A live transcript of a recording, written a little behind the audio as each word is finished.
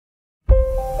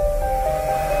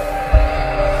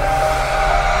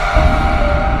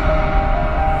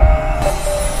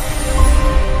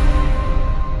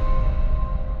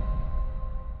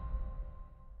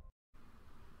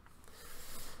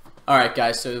Alright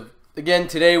guys, so again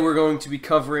today we're going to be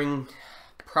covering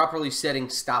properly setting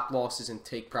stop losses and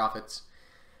take profits.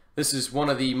 This is one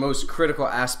of the most critical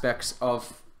aspects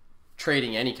of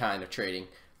trading, any kind of trading,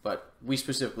 but we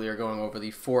specifically are going over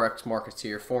the Forex markets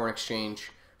here, foreign exchange,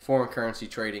 foreign currency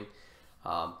trading,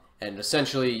 and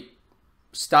essentially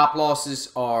stop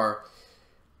losses are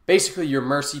basically your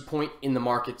mercy point in the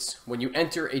markets. When you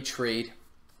enter a trade,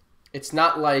 it's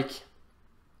not like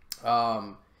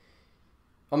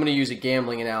I'm going to use a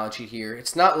gambling analogy here.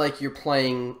 It's not like you're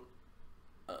playing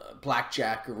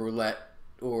blackjack or roulette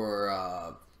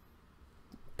or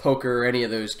poker or any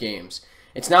of those games.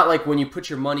 It's not like when you put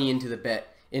your money into the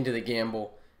bet, into the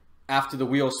gamble, after the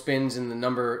wheel spins and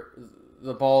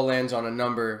the ball lands on a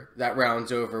number, that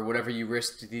round's over. Whatever you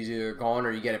risked is either gone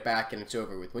or you get it back and it's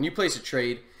over with. When you place a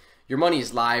trade, your money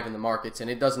is live in the markets and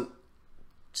it doesn't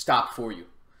stop for you.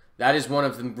 That is one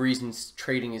of the reasons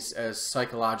trading is as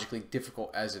psychologically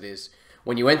difficult as it is.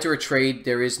 When you enter a trade,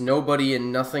 there is nobody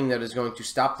and nothing that is going to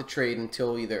stop the trade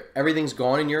until either everything's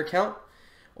gone in your account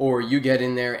or you get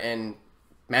in there and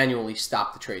manually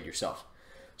stop the trade yourself.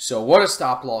 So what a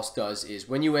stop loss does is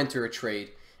when you enter a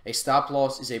trade, a stop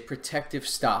loss is a protective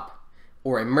stop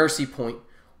or a mercy point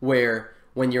where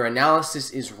when your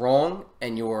analysis is wrong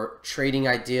and your trading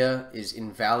idea is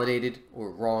invalidated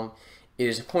or wrong, it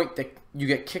is a point that you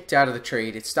get kicked out of the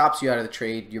trade. It stops you out of the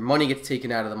trade. Your money gets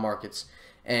taken out of the markets,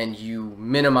 and you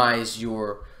minimize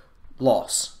your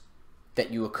loss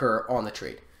that you occur on the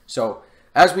trade. So,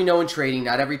 as we know in trading,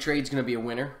 not every trade is going to be a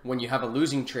winner. When you have a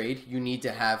losing trade, you need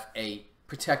to have a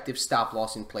protective stop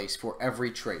loss in place for every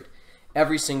trade,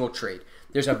 every single trade.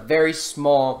 There's a very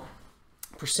small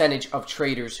percentage of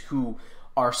traders who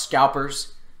are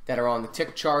scalpers that are on the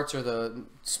tick charts or the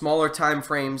smaller time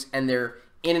frames, and they're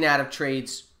in and out of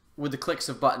trades with the clicks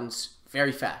of buttons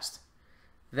very fast.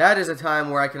 That is a time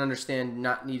where I can understand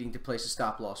not needing to place a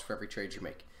stop loss for every trade you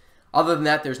make. Other than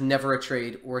that, there's never a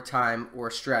trade or a time or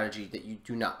a strategy that you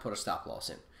do not put a stop loss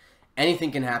in.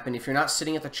 Anything can happen. If you're not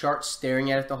sitting at the chart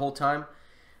staring at it the whole time,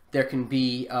 there can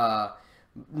be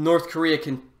North Korea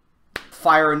can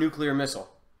fire a nuclear missile.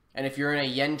 And if you're in a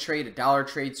yen trade, a dollar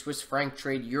trade, Swiss franc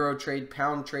trade, euro trade,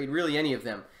 pound trade, really any of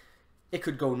them, it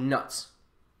could go nuts.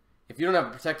 If you don't have a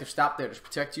protective stop there to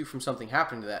protect you from something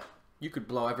happening to that, you could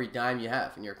blow every dime you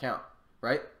have in your account,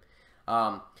 right?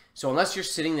 So unless you're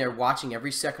sitting there watching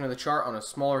every second of the chart on a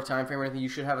smaller time frame or anything, you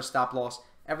should have a stop loss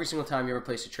every single time you ever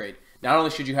place a trade. Not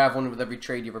only should you have one with every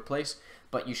trade you ever place,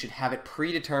 but you should have it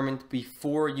predetermined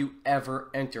before you ever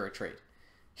enter a trade.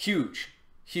 Huge,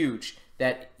 huge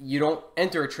that you don't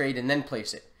enter a trade and then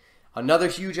place it. Another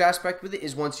huge aspect with it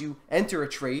is once you enter a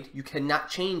trade, you cannot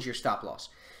change your stop loss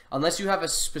unless you have a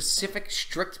specific,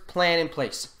 strict plan in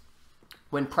place.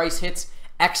 When price hits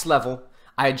X level,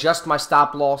 I adjust my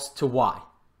stop loss to Y,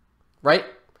 right?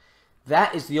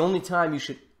 That is the only time you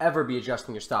should ever be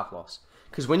adjusting your stop loss.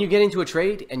 Because when you get into a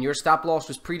trade and your stop loss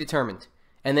was predetermined,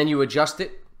 and then you adjust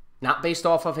it, not based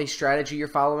off of a strategy you're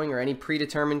following or any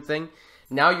predetermined thing,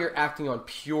 now you're acting on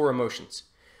pure emotions.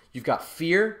 You've got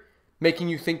fear making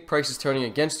you think price is turning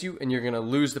against you and you're going to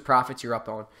lose the profits you're up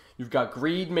on. You've got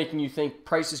greed making you think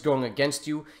price is going against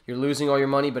you. You're losing all your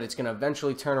money, but it's going to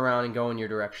eventually turn around and go in your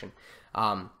direction.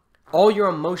 All your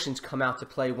emotions come out to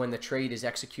play when the trade is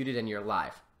executed and you're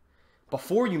live.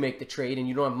 Before you make the trade and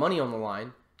you don't have money on the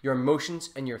line, your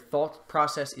emotions and your thought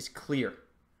process is clear.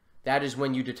 That is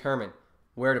when you determine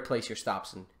where to place your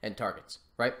stops and targets,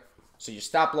 right? So your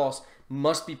stop loss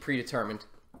must be predetermined.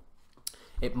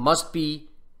 It must be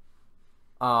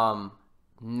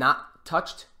not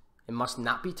touched. It must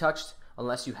not be touched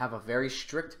unless you have a very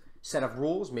strict set of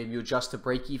rules. Maybe you adjust to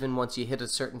break even once you hit a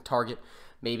certain target.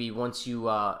 Maybe once you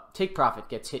take profit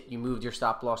gets hit, you moved your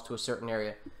stop loss to a certain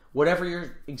area. Whatever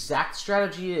your exact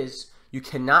strategy is, you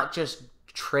cannot just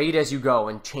trade as you go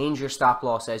and change your stop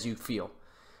loss as you feel.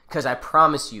 Because I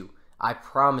promise you,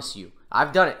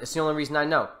 I've done it. It's the only reason I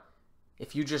know.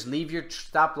 If you just leave your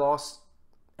stop loss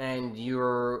and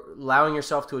you're allowing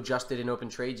yourself to adjust it in open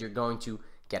trades, you're going to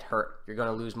get hurt. You're going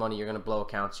to lose money. You're going to blow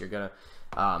accounts. You're going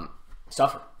to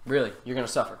suffer. Really, you're going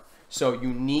to suffer. So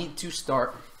you need to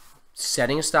start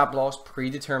setting a stop loss,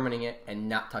 predetermining it, and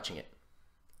not touching it.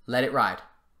 Let it ride,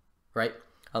 right?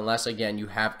 Unless, again, you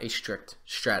have a strict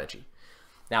strategy.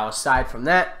 Now, aside from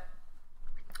that,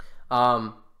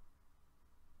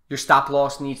 your stop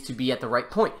loss needs to be at the right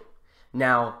point.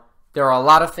 Now, there are a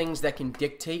lot of things that can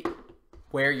dictate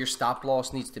where your stop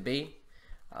loss needs to be.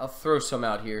 I'll throw some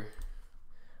out here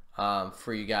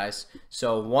for you guys.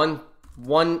 So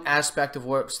one aspect of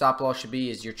what stop loss should be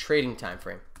is your trading time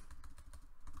frame.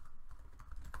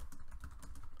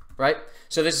 Right?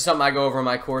 So this is something I go over in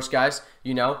my course, guys.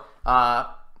 You know,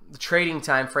 the trading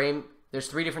time frame, there's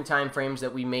 3 different time frames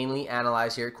that we mainly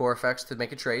analyze here at Forex to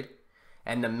make a trade.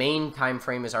 And the main time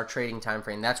frame is our trading time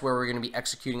frame. That's where we're going to be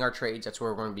executing our trades. That's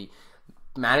where we're going to be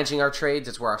managing our trades.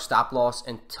 That's where our stop loss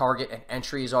and target and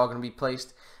entry is all going to be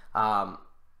placed.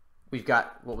 We've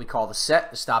got what we call the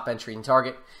set, the stop, entry, and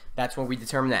target. That's when we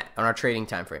determine that on our trading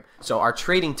time frame. So our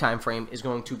trading time frame is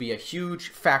going to be a huge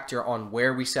factor on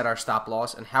where we set our stop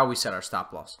loss and how we set our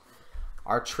stop loss.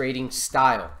 Our trading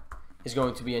style is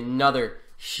going to be another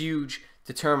huge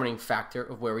determining factor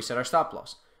of where we set our stop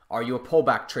loss. Are you a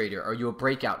pullback trader? Are you a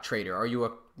breakout trader? Are you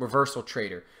a reversal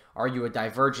trader? Are you a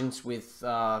divergence with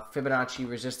Fibonacci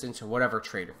resistance or whatever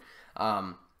trader?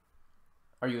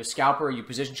 Are you a scalper? Are you a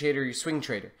position trader? Are you a swing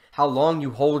trader? How long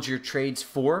you hold your trades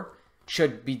for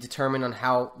should be determined on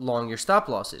how long your stop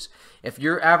loss is. If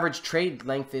your average trade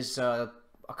length is a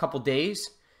couple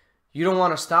days, you don't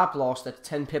want a stop loss that's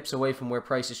 10 pips away from where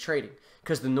price is trading,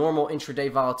 because the normal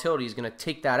intraday volatility is going to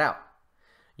take that out.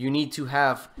 You need to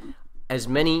have as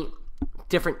many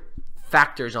different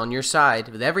factors on your side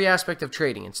with every aspect of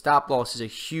trading, and stop loss is a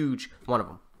huge one of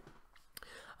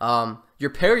them. Your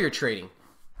pair you're trading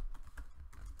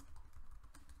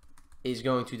is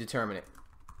going to determine it,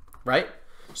 right?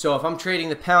 So if I'm trading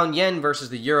the pound yen versus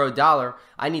the euro dollar,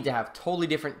 I need to have totally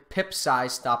different pip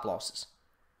size stop losses.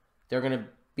 They're going to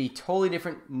be totally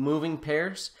different moving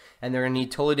pairs, and they're going to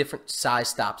need totally different size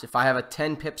stops. If I have a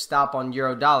 10 pip stop on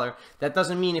euro dollar, that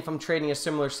doesn't mean if I'm trading a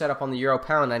similar setup on the euro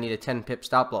pound, I need a 10 pip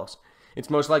stop loss. It's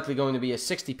most likely going to be a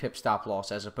 60 pip stop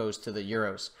loss as opposed to the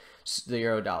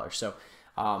euro dollar. So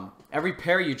every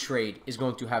pair you trade is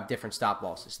going to have different stop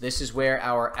losses. This is where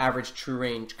our average true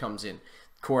range comes in.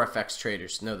 Core FX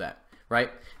traders know that,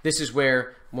 right? This is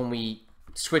where when we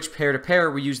switch pair to pair,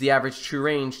 we use the average true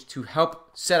range to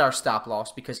help set our stop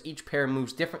loss, because each pair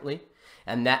moves differently,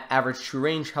 and that average true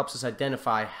range helps us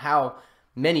identify how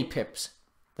many pips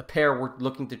the pair we're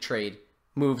looking to trade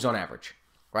moves on average,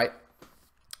 right?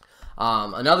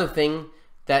 Another thing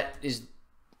that is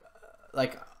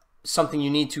like something you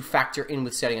need to factor in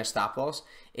with setting a stop loss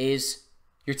is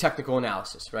your technical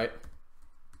analysis, right?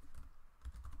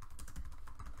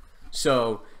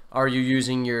 So are you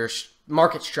using your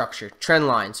market structure, trend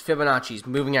lines, Fibonacci's,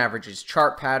 moving averages,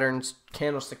 chart patterns,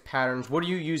 candlestick patterns? What are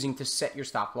you using to set your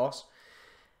stop loss?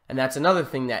 And that's another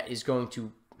thing that is going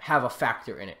to have a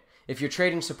factor in it. If you're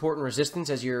trading support and resistance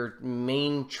as your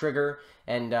main trigger,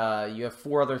 and you have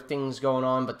 4 other things going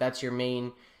on, but that's your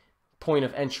main point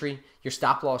of entry, your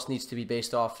stop loss needs to be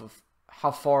based off of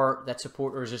how far that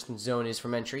support or resistance zone is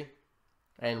from entry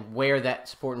and where that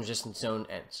support and resistance zone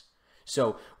ends.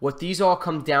 So what these all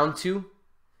come down to,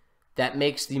 that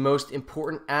makes the most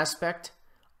important aspect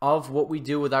of what we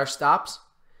do with our stops,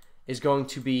 is going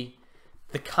to be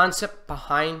the concept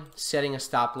behind setting a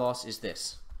stop loss is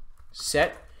this.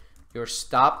 Set your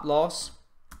stop loss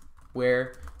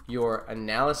where your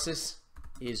analysis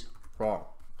is wrong,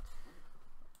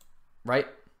 right?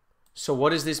 So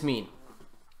what does this mean?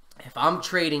 If I'm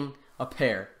trading a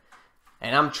pair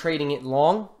and I'm trading it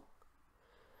long,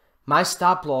 my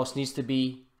stop loss needs to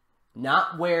be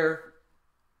not where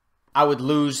I would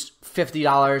lose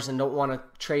 $50 and don't want to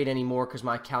trade anymore because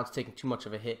my account's taking too much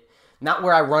of a hit. Not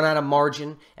where I run out of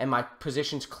margin and my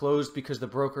position's closed because the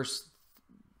brokers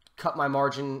cut my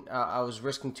margin. I was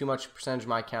risking too much percentage of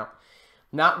my account.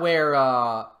 Not where,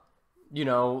 you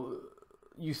know,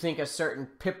 you think a certain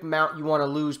pip amount you want to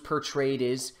lose per trade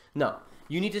is. No,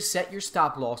 you need to set your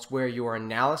stop loss where your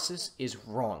analysis is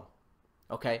wrong.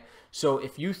 Okay, so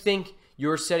if you think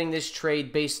you're setting this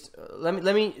trade based,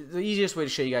 the easiest way to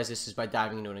show you guys this is by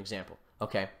diving into an example.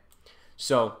 Okay,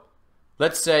 so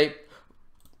let's say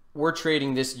we're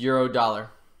trading this euro dollar.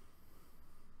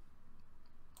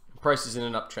 Price is in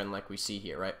an uptrend like we see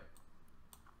here, right?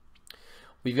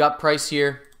 We've got price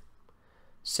here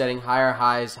setting higher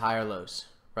highs, higher lows,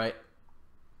 right?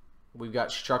 We've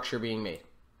got structure being made.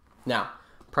 Now,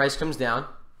 price comes down,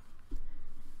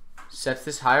 sets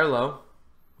this higher low,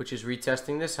 which is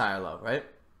retesting this higher low, right?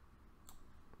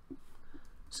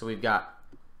 So we've got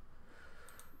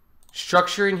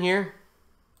structure in here,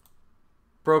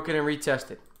 broken and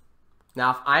retested.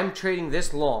 Now, if I'm trading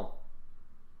this long,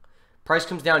 price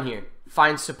comes down here,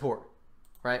 finds support,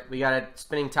 right? We got a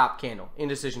spinning top candle,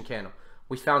 indecision candle.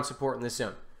 We found support in this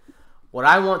zone. What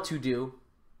I want to do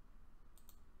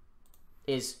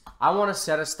is I want to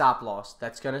set a stop loss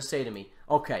that's going to say to me,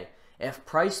 okay, if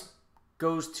price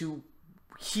goes to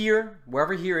here,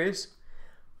 wherever here is,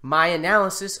 my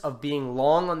analysis of being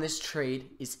long on this trade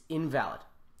is invalid.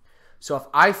 So if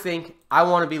I think I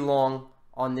want to be long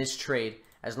on this trade,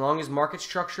 as long as market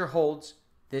structure holds,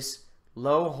 this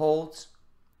low holds,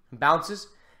 bounces,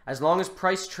 As long as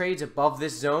price trades above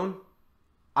this zone,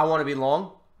 I want to be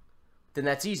long, then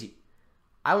that's easy.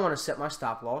 I want to set my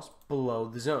stop loss below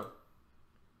the zone,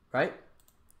 right?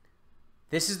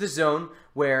 This is the zone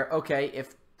where, okay,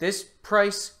 if this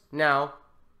price now,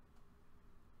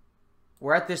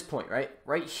 we're at this point, right?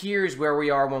 Right here is where we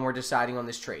are when we're deciding on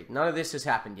this trade. None of this has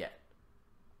happened yet.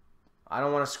 I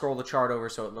don't want to scroll the chart over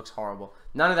so it looks horrible.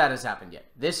 None of that has happened yet.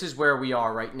 This is where we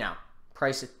are right now.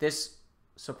 Price at this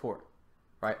support,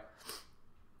 right?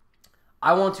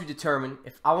 I want to determine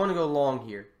if I want to go long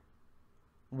here,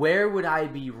 where would I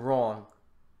be wrong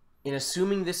in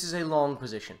assuming this is a long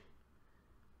position?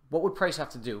 What would price have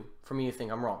to do for me to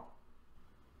think I'm wrong?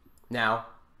 Now,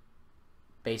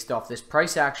 based off this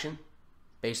price action,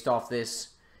 based off this,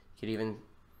 you could even,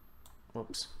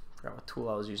 whoops, forgot what tool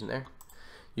I was using there.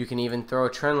 You can even throw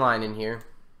a trend line in here.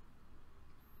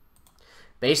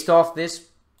 Based off this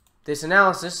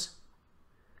analysis,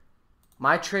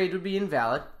 my trade would be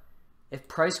invalid if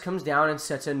price comes down and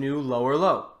sets a new lower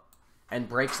low and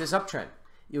breaks this uptrend.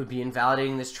 It would be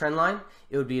invalidating this trend line,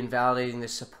 it would be invalidating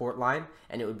this support line,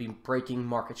 and it would be breaking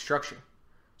market structure.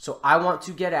 So I want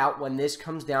to get out when this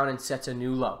comes down and sets a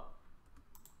new low,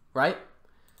 right?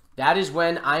 That is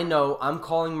when I know I'm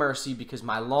calling mercy because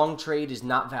my long trade is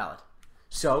not valid.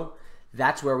 So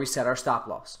that's where we set our stop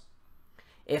loss.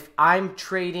 If I'm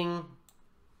trading,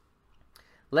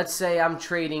 let's say I'm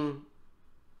trading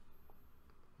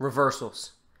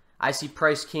reversals. I see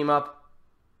price came up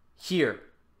here,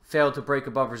 failed to break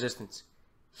above resistance.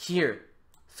 Here,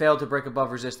 failed to break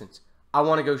above resistance. I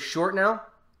want to go short now.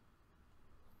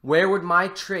 Where would my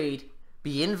trade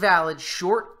be invalid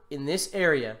short in this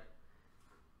area?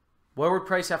 Where would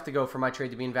price have to go for my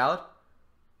trade to be invalid?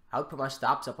 I would put my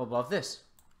stops up above this,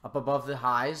 up above the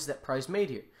highs that price made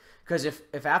here. Because if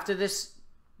after this,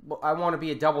 I want to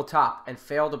be a double top and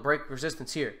fail to break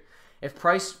resistance here. If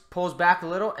price pulls back a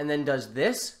little and then does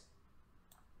this,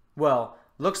 well,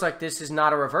 looks like this is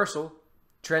not a reversal,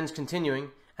 trend's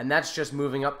continuing, and that's just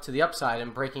moving up to the upside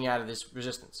and breaking out of this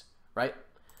resistance, right?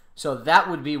 So that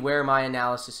would be where my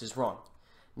analysis is wrong.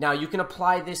 Now, you can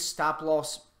apply this stop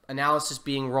loss analysis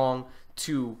being wrong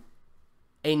to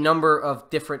a number of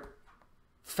different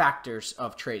factors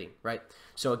of trading, right?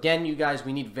 So again, you guys,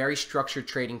 we need very structured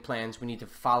trading plans. We need to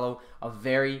follow a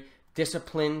very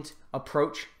disciplined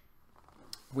approach.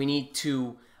 We need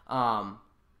to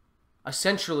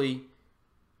essentially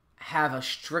have a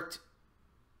strict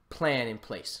plan in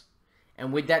place.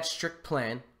 And with that strict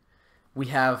plan, we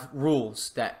have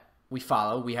rules that we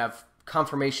follow. We have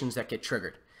confirmations that get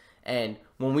triggered. And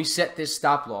when we set this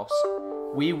stop loss,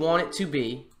 we want it to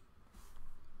be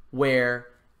where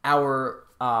our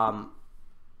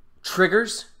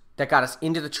triggers that got us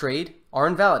into the trade are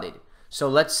invalidated. So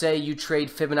let's say you trade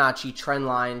Fibonacci, trend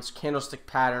lines, candlestick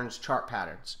patterns, chart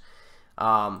patterns,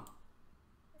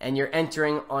 and you're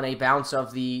entering on a bounce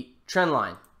of the trend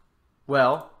line.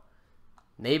 Well,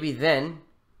 maybe then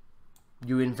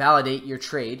you invalidate your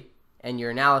trade and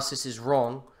your analysis is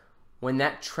wrong when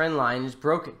that trend line is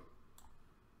broken.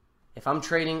 If I'm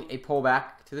trading a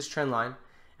pullback to this trend line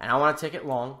and I want to take it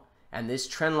long, and this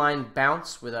trend line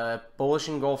bounce with a bullish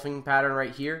engulfing pattern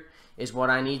right here is what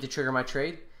I need to trigger my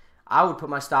trade, I would put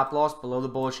my stop loss below the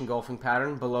bullish engulfing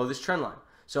pattern, below this trend line.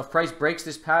 So if price breaks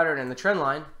this pattern and the trend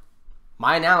line,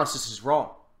 my analysis is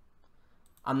wrong.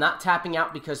 I'm not tapping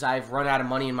out because I've run out of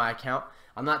money in my account.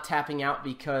 I'm not tapping out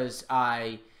because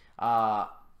I have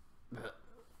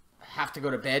to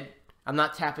go to bed. I'm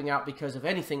not tapping out because of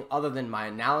anything other than my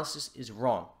analysis is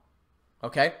wrong.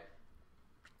 Okay?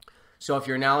 So if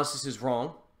your analysis is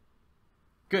wrong,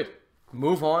 good.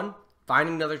 Move on. Find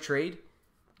another trade.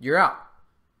 You're out.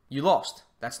 You lost.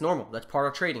 That's normal. That's part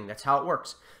of trading. That's how it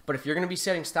works. But if you're going to be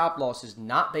setting stop losses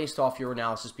not based off your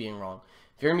analysis being wrong,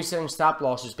 if you're going to be setting stop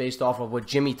losses based off of what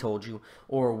Jimmy told you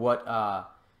or what, a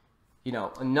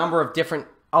number of different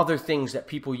other things that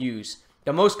people use,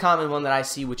 the most common one that I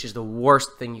see, which is the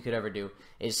worst thing you could ever do,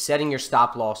 is setting your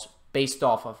stop loss based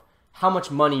off of how much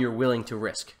money you're willing to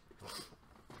risk.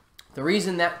 The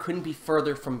reason that couldn't be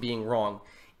further from being wrong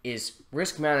is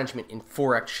risk management in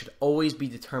Forex should always be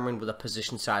determined with a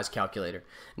position size calculator.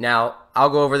 Now, I'll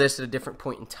go over this at a different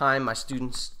point in time. My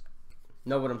students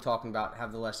know what I'm talking about,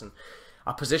 have the lesson.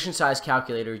 A position size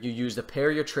calculator, you use the pair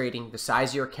you're trading, the size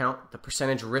of your account, the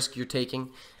percentage risk you're taking,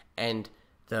 and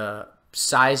the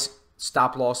size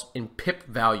stop loss in pip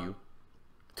value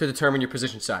to determine your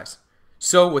position size.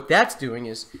 So what that's doing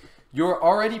is you're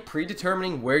already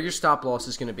predetermining where your stop loss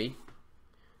is going to be.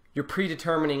 You're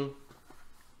predetermining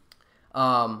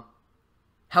how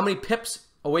many pips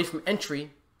away from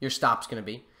entry your stop's going to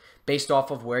be based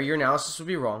off of where your analysis would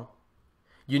be wrong.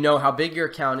 You know how big your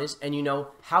account is, and you know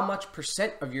how much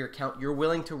percent of your account you're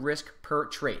willing to risk per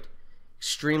trade.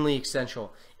 Extremely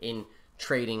essential in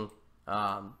trading,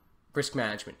 risk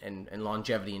management, and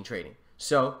longevity in trading.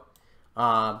 So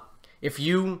if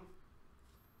you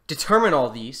determine all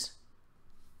these,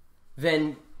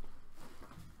 then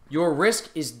your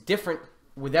risk is different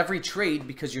with every trade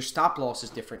because your stop loss is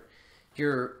different.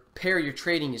 Your pair you're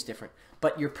trading is different.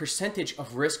 But your percentage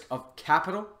of risk of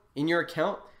capital in your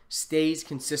account stays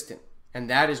consistent. And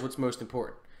that is what's most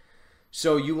important.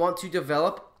 So you want to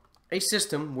develop a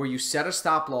system where you set a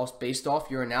stop loss based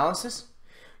off your analysis.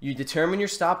 You determine your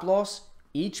stop loss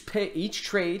each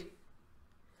trade.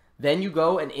 Then you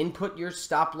go and input your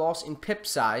stop loss in pip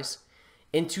size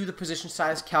into the position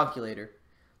size calculator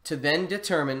to then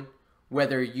determine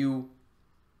whether you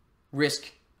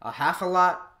risk a half a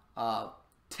lot,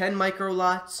 10 micro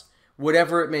lots,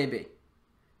 whatever it may be.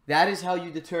 That is how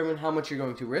you determine how much you're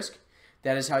going to risk.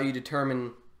 That is how you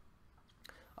determine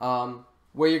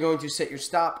where you're going to set your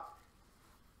stop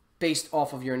based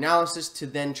off of your analysis to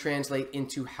then translate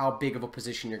into how big of a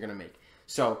position you're going to make.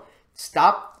 So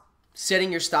stop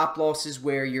setting your stop losses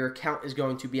where your account is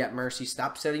going to be at mercy.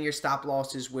 Stop setting your stop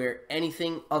losses where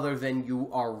anything other than you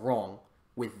are wrong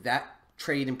with that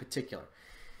trade in particular.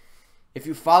 If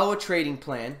you follow a trading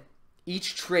plan,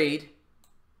 each trade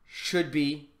should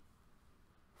be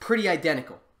pretty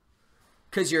identical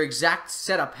because your exact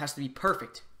setup has to be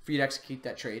perfect for you to execute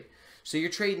that trade. So your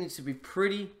trade needs to be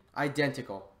pretty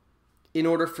identical in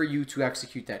order for you to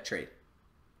execute that trade.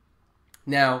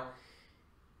 Now,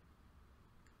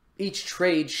 each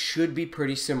trade should be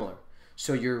pretty similar.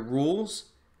 So your rules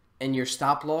and your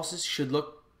stop losses should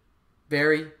look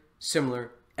very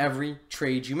similar every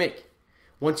trade you make.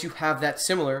 Once you have that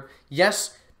similar,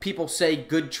 yes, people say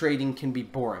good trading can be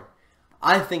boring.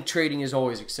 I think trading is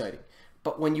always exciting.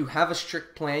 But when you have a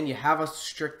strict plan, you have a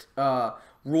strict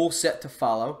rule set to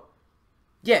follow,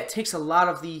 yeah, it takes a lot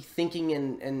of the thinking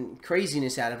and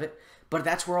craziness out of it, but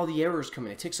that's where all the errors come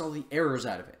in. It takes all the errors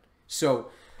out of it. So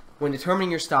when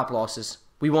determining your stop losses,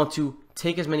 we want to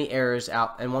take as many errors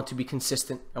out and want to be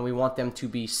consistent, and we want them to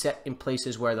be set in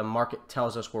places where the market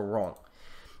tells us we're wrong.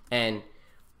 And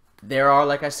there are,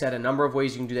 like I said, a number of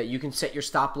ways you can do that. You can set your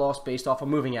stop loss based off a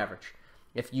moving average.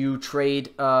 If you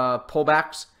trade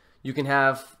pullbacks, you can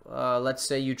have, let's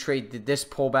say you trade this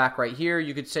pullback right here.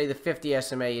 You could say the 50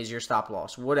 SMA is your stop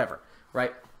loss, whatever,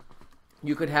 right?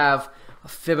 You could have a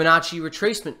Fibonacci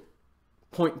retracement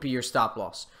point be your stop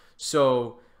loss.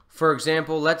 So, for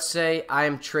example, let's say I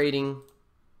am trading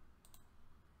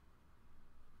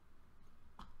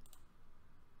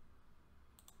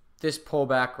this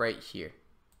pullback right here.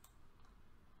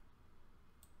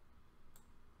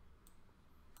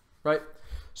 Right?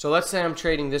 So let's say I'm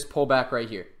trading this pullback right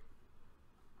here.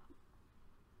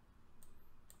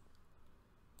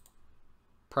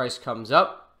 Price comes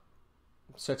up,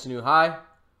 sets a new high,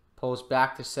 pulls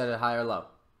back to set a higher low,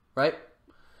 right?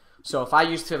 So if I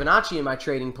use Fibonacci in my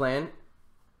trading plan,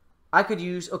 I could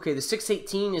use, okay, the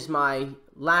 618 is my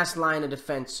last line of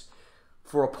defense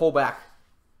for a pullback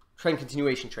trend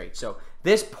continuation trade. So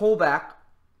this pullback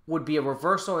would be a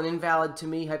reversal and invalid to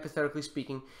me, hypothetically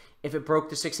speaking, if it broke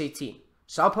the 618.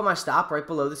 So I'll put my stop right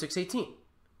below the 618.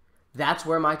 That's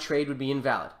where my trade would be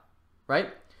invalid,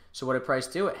 right? So what did price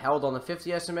do? It held on the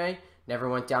 50 SMA, never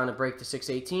went down to break the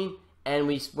 618, and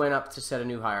we went up to set a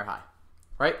new higher high,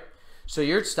 right? So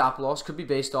your stop loss could be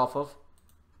based off of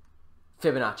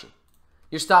Fibonacci.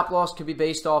 Your stop loss could be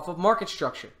based off of market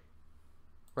structure,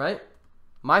 right?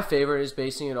 My favorite is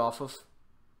basing it off of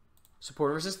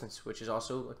support and resistance, which is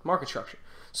also like market structure.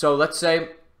 So let's say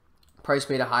price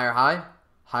made a higher high,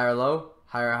 higher low,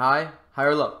 higher high,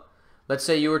 higher low. Let's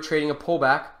say you were trading a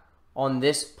pullback on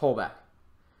this pullback.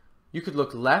 You could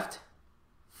look left,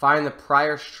 find the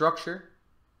prior structure,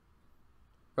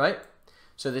 right?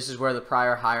 So this is where the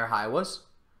prior higher high was.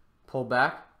 Pulled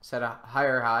back, set a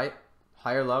higher high,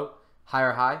 higher low,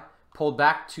 higher high, pulled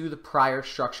back to the prior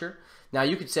structure. Now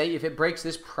you could say if it breaks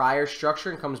this prior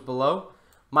structure and comes below,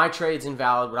 my trade's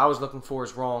invalid. What I was looking for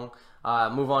is wrong.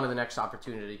 Move on to the next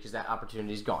opportunity because that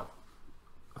opportunity is gone.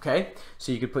 Okay,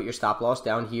 so you could put your stop loss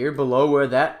down here below where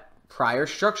that prior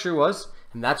structure was,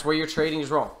 and that's where your trading is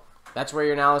wrong. That's where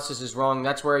your analysis is wrong.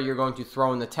 That's where you're going to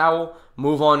throw in the towel,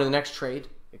 move on to the next trade,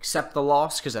 accept the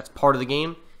loss because that's part of the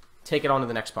game, take it on to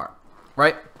the next part,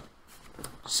 right?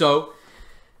 So,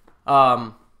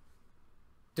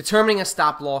 determining a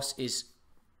stop loss is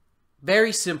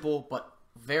very simple but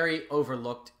very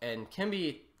overlooked and can be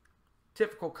a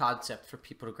difficult concept for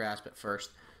people to grasp at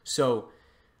first. So,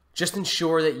 just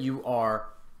ensure that you are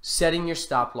setting your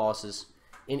stop losses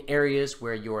in areas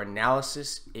where your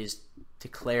analysis is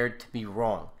declared to be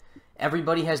wrong.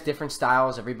 Everybody has different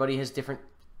styles. Everybody has different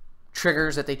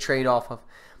triggers that they trade off of.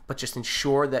 But just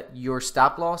ensure that your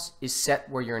stop loss is set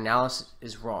where your analysis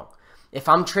is wrong. If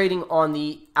I'm trading on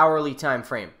the hourly time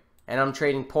frame and I'm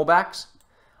trading pullbacks,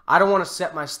 I don't want to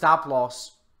set my stop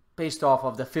loss based off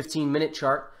of the 15-minute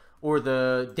chart or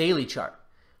the daily chart.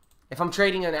 If I'm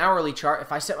trading an hourly chart,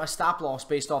 if I set my stop loss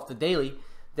based off the daily,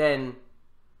 then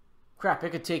crap,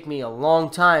 it could take me a long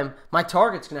time. My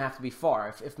target's going to have to be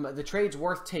far. If the trade's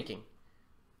worth taking,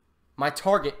 my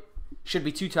target should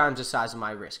be 2 times the size of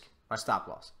my risk, my stop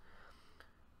loss.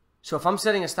 So if I'm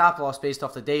setting a stop loss based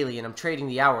off the daily and I'm trading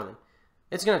the hourly,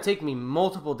 it's going to take me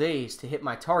multiple days to hit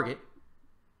my target,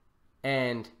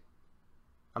 and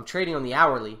I'm trading on the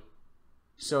hourly.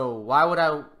 So why would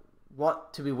I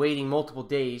want to be waiting multiple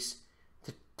days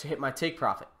to hit my take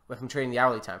profit if I'm trading the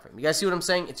hourly time frame? You guys see what I'm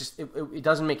saying? It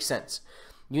doesn't make sense.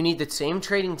 You need the same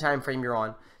trading time frame you're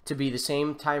on to be the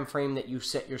same time frame that you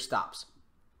set your stops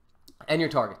and your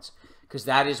targets, because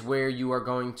that is where you are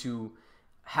going to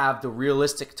have the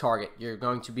realistic target. You're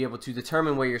going to be able to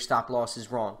determine where your stop loss is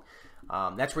wrong.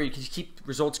 That's where you can keep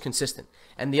results consistent.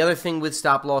 And the other thing with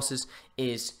stop losses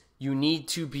is you need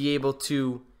to be able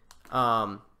to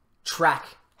track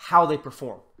how they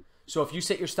perform. So if you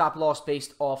set your stop loss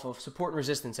based off of support and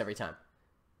resistance every time,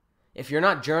 if you're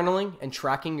not journaling and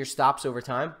tracking your stops over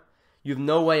time, you have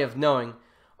no way of knowing,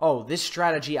 oh, this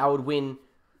strategy I would win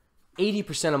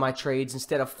 80% of my trades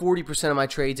instead of 40% of my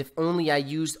trades if only I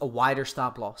used a wider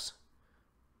stop loss.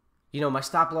 You know, my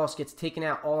stop loss gets taken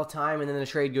out all the time and then the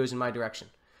trade goes in my direction.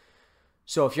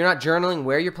 So if you're not journaling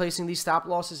where you're placing these stop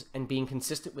losses and being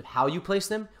consistent with how you place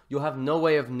them, you'll have no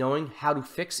way of knowing how to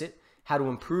fix it, how to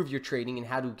improve your trading, and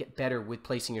how to get better with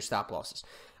placing your stop losses.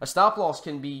 A stop loss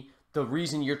can be the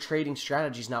reason your trading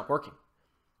strategy is not working.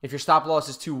 If your stop loss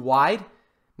is too wide,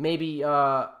 maybe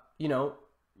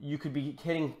you could be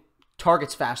hitting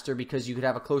targets faster because you could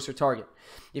have a closer target.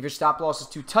 If your stop loss is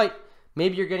too tight,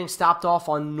 maybe you're getting stopped off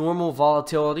on normal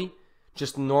volatility,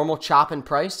 just normal chop in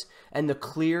price, and the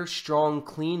clear, strong,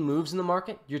 clean moves in the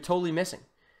market, you're totally missing.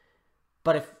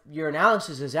 But if your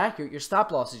analysis is accurate, your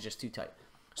stop loss is just too tight.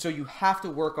 So you have to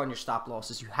work on your stop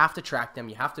losses. You have to track them.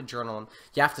 You have to journal them.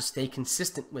 You have to stay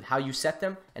consistent with how you set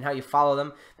them and how you follow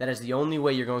them. That is the only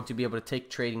way you're going to be able to take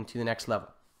trading to the next level.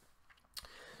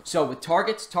 So with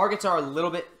targets are a little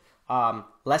bit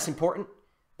less important.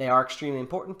 They are extremely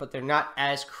important, but they're not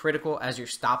as critical as your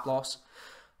stop loss.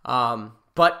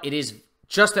 But it is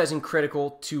just as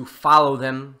critical to follow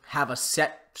them, have a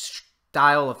set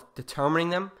style of determining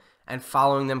them, and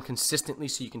following them consistently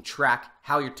so you can track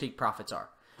how your take profits are.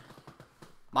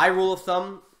 My rule of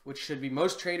thumb, which should be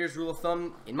most traders' rule of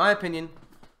thumb, in my opinion,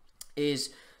 is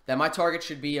that my target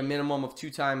should be a minimum of 2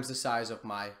 times the size of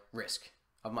my risk,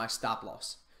 of my stop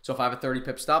loss. So if I have a 30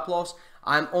 pip stop loss,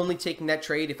 I'm only taking that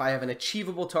trade if I have an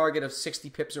achievable target of 60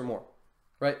 pips or more,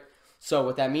 right? So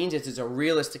what that means is it's a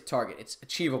realistic target. It's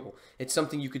achievable. It's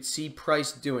something you could see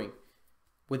price doing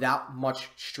without much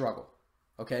struggle,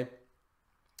 okay?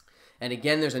 And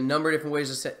again, there's a number of different ways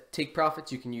to set take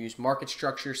profits. You can use market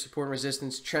structure, support and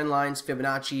resistance, trend lines,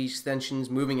 Fibonacci extensions,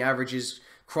 moving averages,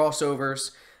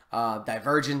 crossovers,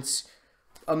 divergence,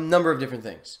 a number of different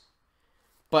things.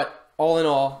 But all in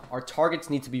all, our targets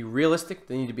need to be realistic,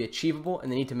 they need to be achievable,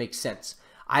 and they need to make sense.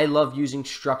 I love using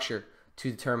structure to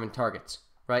determine targets,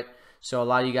 right? So a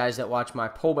lot of you guys that watch my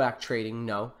pullback trading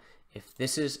know if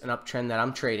this is an uptrend that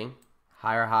I'm trading,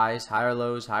 higher highs, higher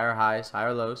lows, higher highs,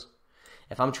 higher lows.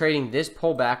 If I'm trading this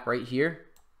pullback right here,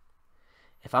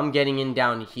 if I'm getting in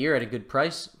down here at a good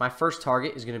price, my first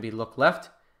target is going to be look left.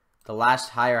 The last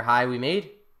higher high we made,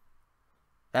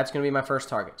 that's going to be my first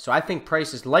target. So I think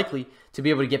price is likely to be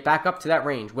able to get back up to that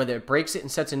range. Whether it breaks it and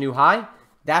sets a new high,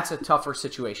 that's a tougher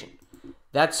situation.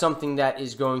 That's something that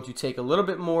is going to take a little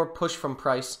bit more push from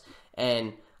price.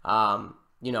 And,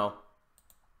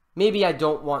 maybe I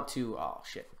don't want to,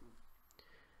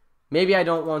 maybe I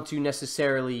don't want to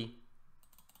necessarily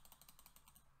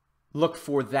look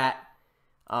for that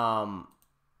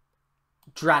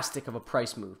drastic of a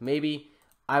price move. Maybe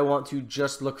I want to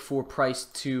just look for price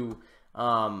to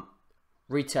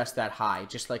retest that high,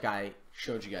 just like I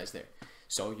showed you guys there.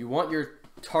 So you want your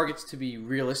targets to be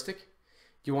realistic.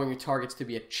 You want your targets to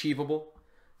be achievable.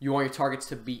 You want your targets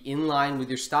to be in line with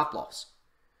your stop loss.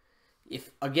 If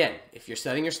you're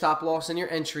setting your stop loss and your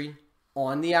entry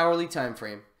on the hourly time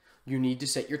frame, you need to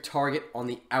set your target on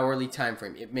the hourly time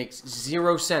frame. It makes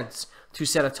 0 sense to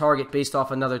set a target based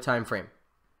off another time frame.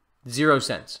 0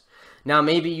 sense. Now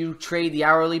maybe you trade the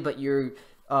hourly, but you're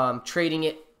trading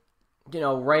it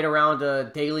right around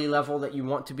a daily level that you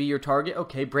want to be your target,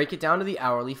 okay, break it down to the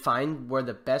hourly. Find where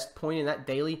the best point in that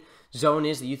daily zone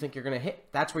is that you think you're going to hit.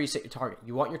 That's where you set your target.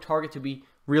 You want your target to be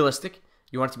realistic.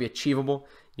 You want it to be achievable.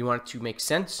 You want it to make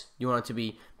sense. You want it to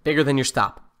be bigger than your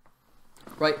stop,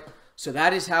 right? So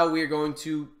that is how we are going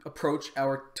to approach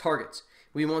our targets.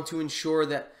 We want to ensure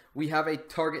that we have a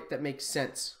target that makes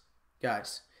sense,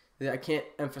 guys. I can't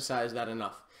emphasize that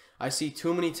enough. I see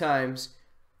too many times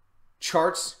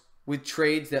charts with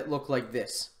trades that look like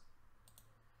this.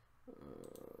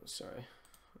 Sorry,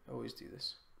 I always do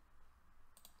this.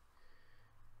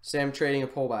 Say I'm trading a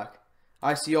pullback.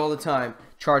 I see all the time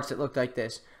charts that look like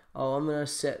this. Oh, I'm going to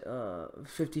set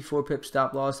 54 pip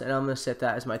stop loss, and I'm going to set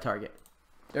that as my target.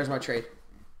 There's my trade.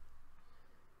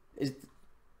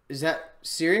 Is that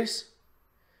serious?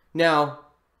 Now,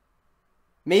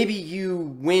 maybe you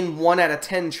win 1 out of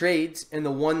 10 trades, and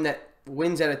the one that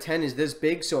wins out of 10 is this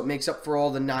big, so it makes up for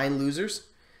all the 9 losers.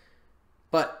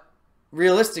 But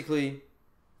realistically,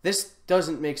 this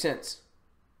doesn't make sense,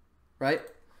 right?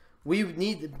 We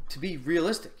need to be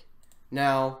realistic.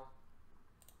 Now,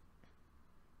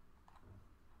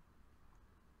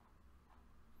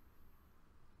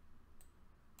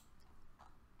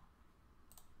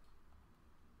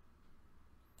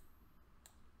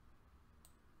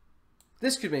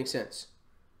 this could make sense.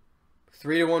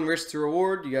 3-to-1 risk to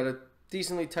reward. You got a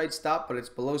decently tight stop, but it's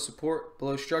below support,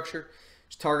 below structure.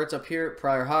 There's targets up here,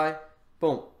 prior high.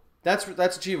 Boom. That's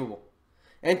achievable.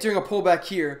 Entering a pullback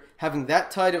here, having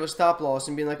that tight of a stop loss,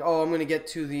 and being like, oh, I'm going to get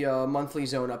to the monthly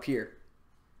zone up here.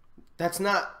 That's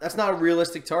not a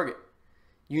realistic target.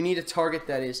 You need a target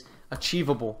that is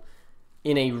achievable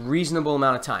in a reasonable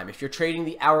amount of time. If you're trading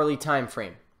the hourly time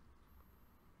frame,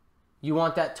 you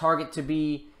want that target to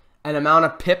be an amount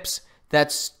of pips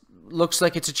that looks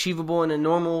like it's achievable in a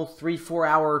normal 3-4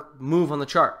 hour move on the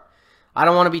chart. I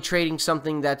don't want to be trading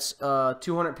something that's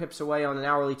 200 pips away on an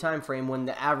hourly time frame when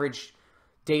the average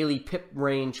daily pip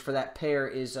range for that pair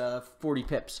is 40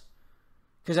 pips.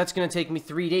 Because that's going to take me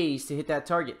 3 days to hit that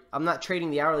target. I'm not trading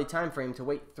the hourly time frame to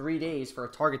wait 3 days for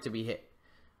a target to be hit.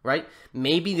 Right?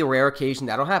 Maybe the rare occasion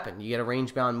that'll happen. You get a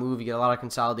range-bound move, you get a lot of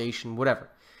consolidation, whatever.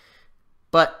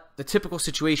 But the typical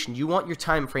situation, you want your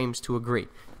time frames to agree.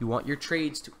 You want your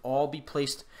trades to all be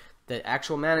placed, the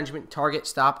actual management, target,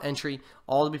 stop, entry,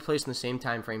 all to be placed in the same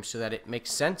time frame so that it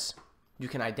makes sense. You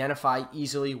can identify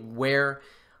easily where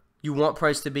you want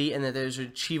price to be and that there's an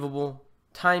achievable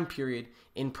time period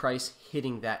in price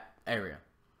hitting that area.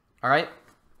 All right?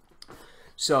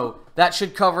 So that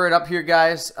should cover it up here,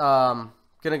 guys.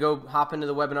 Gonna go hop into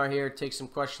the webinar here, take some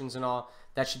questions and all.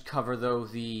 That should cover, though,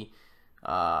 the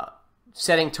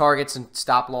setting targets and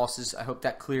stop losses. I hope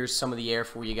that clears some of the air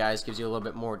for you guys, gives you a little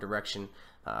bit more direction.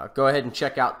 Go ahead and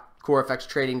check out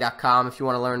corefxtrading.com if you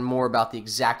want to learn more about the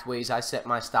exact ways I set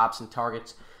my stops and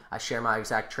targets. I share my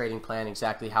exact trading plan,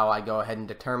 exactly how I go ahead and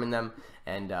determine them,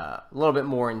 and a little bit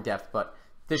more in depth. But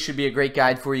this should be a great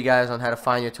guide for you guys on how to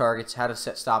find your targets, how to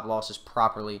set stop losses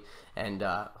properly, and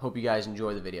hope you guys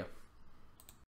enjoy the video.